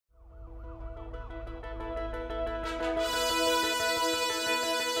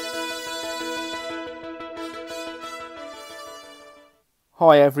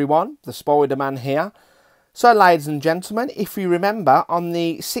Hi everyone, the Spiderman here. So ladies and gentlemen, if you remember, on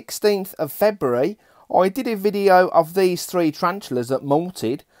the 16th of February, I did a video of these three tarantulas that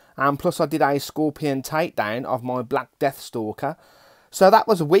molted, and plus I did a scorpion takedown of my black deathstalker. So that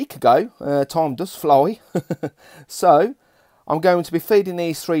was a week ago. Time does fly. So I'm going to be feeding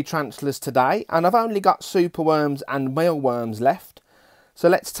these three tarantulas today, and I've only got superworms and mealworms left. So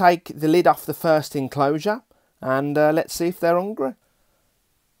let's take the lid off the first enclosure and let's see if they're hungry.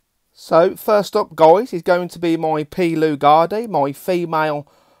 So first up, guys, is going to be my P. lugardi, my female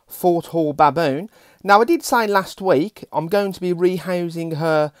Fort Hall baboon. Now I did say last week I'm going to be rehousing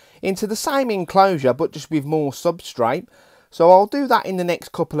her into the same enclosure but just with more substrate. So I'll do that in the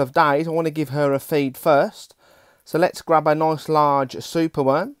next couple of days. I want to give her a feed first. So let's grab a nice large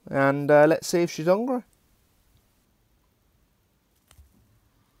superworm and let's see if she's hungry.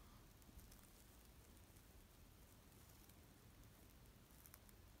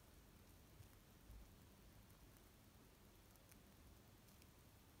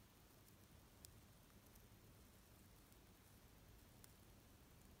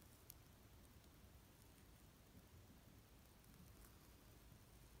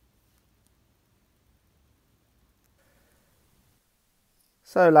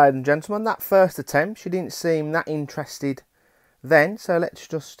 So ladies and gentlemen, that first attempt, she didn't seem that interested then, so let's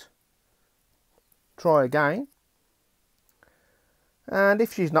just try again. And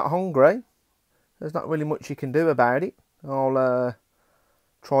if she's not hungry, there's not really much you can do about it. I'll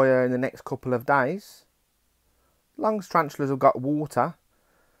try her in the next couple of days. As long as tarantulas have got water,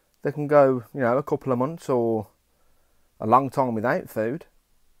 they can go, you know, a couple of months or a long time without food.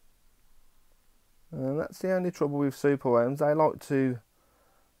 And that's the only trouble with superworms. They like to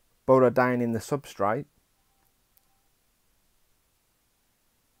burrow down in the substrate.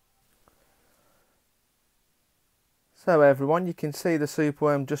 So everyone, you can see the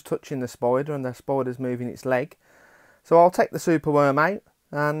superworm just touching the spider and the spider's moving its leg. So I'll take the superworm out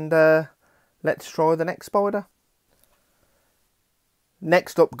and let's try the next spider.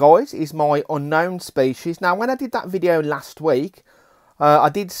 Next up, guys, is my unknown species. Now when I did that video last week, I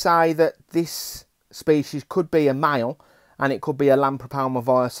did say that this species could be a male and it could be a Lampropalma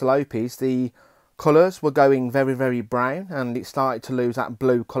viasalopes. The colours were going very, very brown and it started to lose that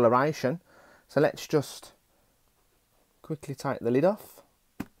blue coloration. So let's just quickly take the lid off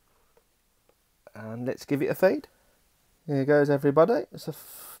and let's give it a feed. Here goes everybody. It's the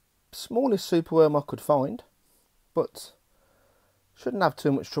smallest superworm I could find, but shouldn't have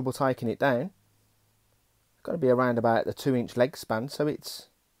too much trouble taking it down. Got to be around about the 2-inch leg span, so it's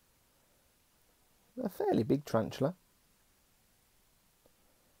a fairly big tarantula.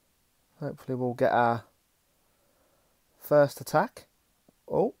 Hopefully we'll get our first attack.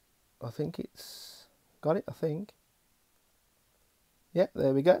 Oh, I think it's got it, I think. Yep,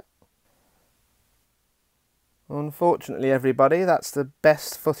 there we go. Unfortunately, everybody, that's the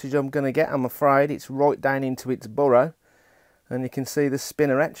best footage I'm going to get, I'm afraid. It's right down into its burrow. And you can see the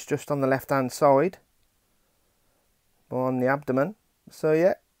spinnerets just on the left-hand side. On the abdomen. So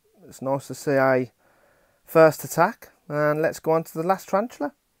yeah, it's nice to see a first attack. And let's go on to the last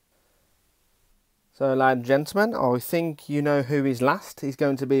tarantula. So ladies and gentlemen, I think you know who is last. He's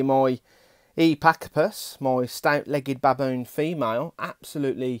going to be my E. pachypus, my stout-legged baboon female.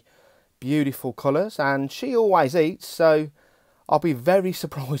 Absolutely beautiful colours, and she always eats, so I'll be very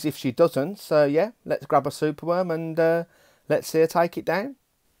surprised if she doesn't. So yeah, let's grab a superworm and let's see her take it down.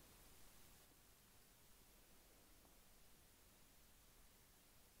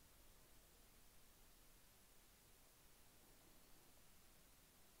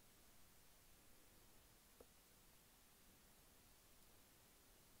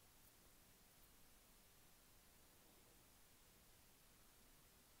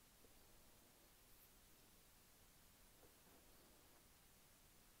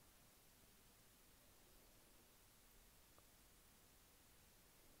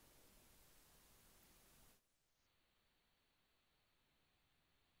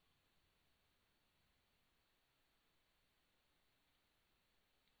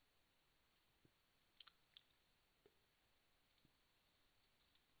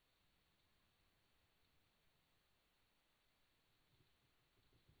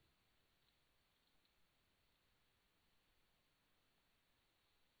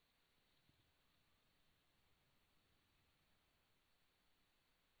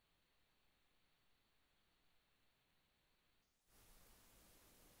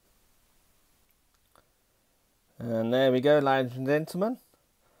 And there we go, ladies and gentlemen.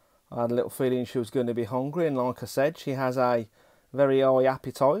 I had a little feeling she was going to be hungry, and like I said, she has a very high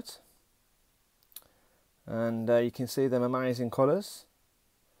appetite. And you can see them amazing colours.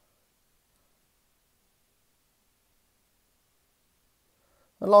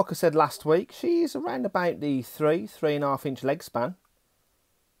 And like I said last week, she's around about the 3.5 inch leg span.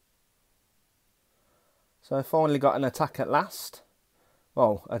 So I finally got an attack at last.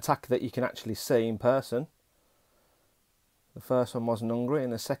 Well, attack that you can actually see in person. The first one wasn't hungry,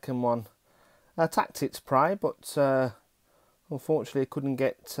 and the second one attacked its prey, but unfortunately couldn't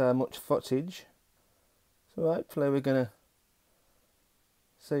get much footage. So hopefully we're going to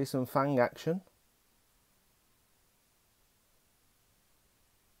see some fang action.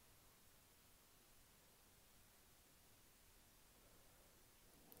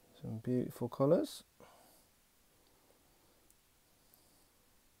 Some beautiful colours.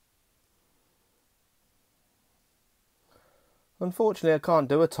 Unfortunately I can't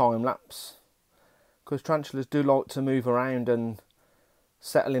do a time lapse because tarantulas do like to move around and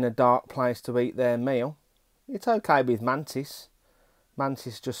settle in a dark place to eat their meal. It's okay with mantis.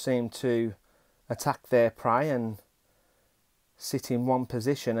 Mantis just seem to attack their prey and sit in one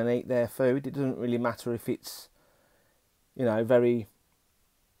position and eat their food. It doesn't really matter if it's, you know,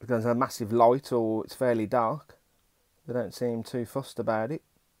 there's a massive light or it's fairly dark. They don't seem too fussed about it.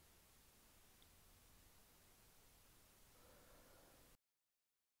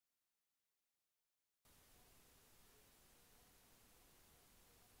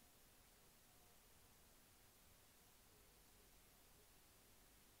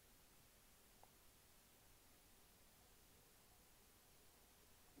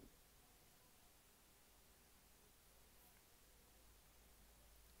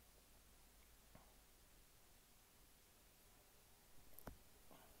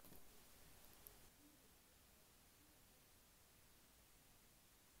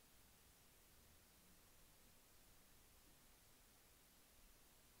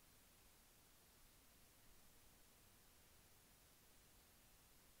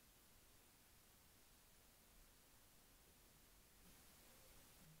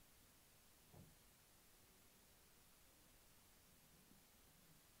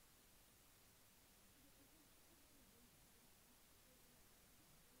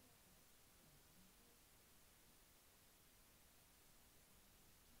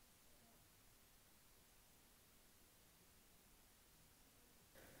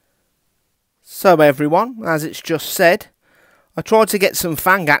 So everyone, as it's just said, I tried to get some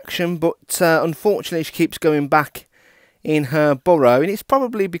fang action, but unfortunately she keeps going back in her burrow, and it's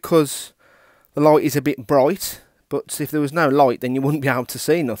probably because the light is a bit bright, but if there was no light then you wouldn't be able to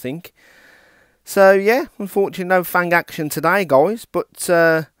see nothing. So yeah, unfortunately no fang action today guys, but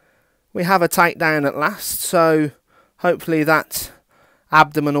we have a takedown at last, so hopefully that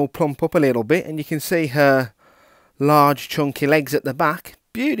abdomen will plump up a little bit and you can see her large chunky legs at the back.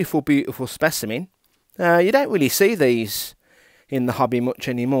 Beautiful, beautiful specimen. You don't really see these in the hobby much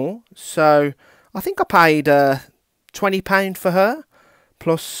anymore, so I think I paid £20 for her,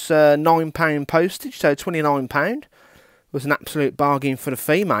 plus £9 postage, so £29 was an absolute bargain for the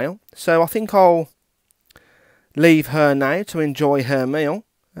female. So I think I'll leave her now to enjoy her meal.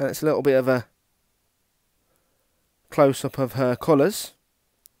 It's a little bit of a close-up of her colours.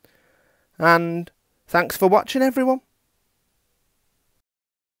 And thanks for watching everyone.